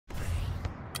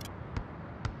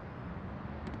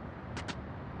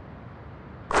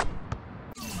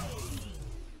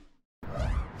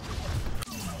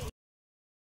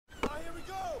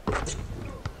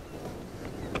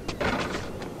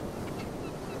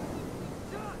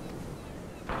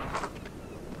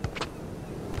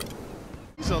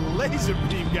laser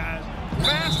beam, guys.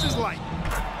 Fast as light.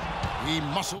 He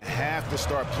must have to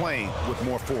start playing with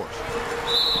more force.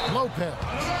 Lopez.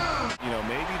 You know,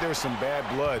 maybe there's some bad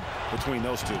blood between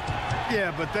those two.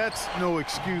 Yeah, but that's no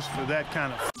excuse for that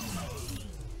kind of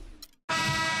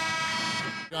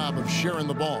Job of sharing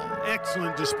the ball.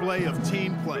 excellent display of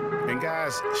team play. And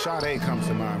guys, shot A comes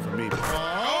to mind for me.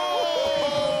 Oh!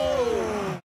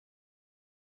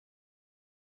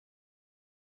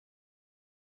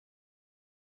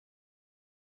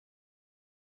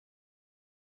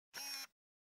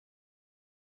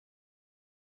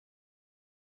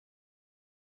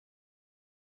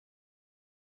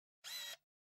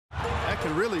 That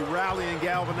can really rally and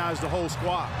galvanize the whole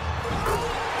squad.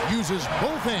 Uses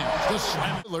both hands to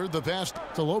slam the pass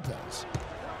to Lopez.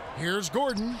 Here's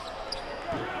Gordon.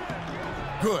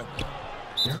 Good.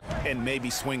 And maybe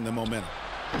swing the momentum.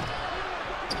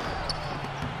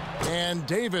 And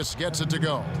Davis gets it to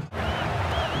go.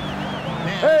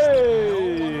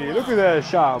 Hey, look at that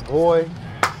shot, boy.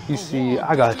 You see,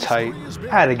 I got tight.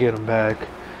 I had to get him back.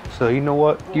 So you know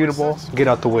what? Give the ball, get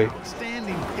out the way.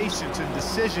 Standing patience and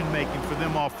decision making for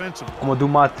them offensively. I'm gonna do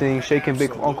my thing, shaking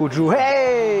big for Uncle Drew.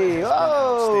 Hey!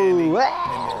 Oh!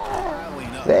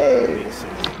 Hey!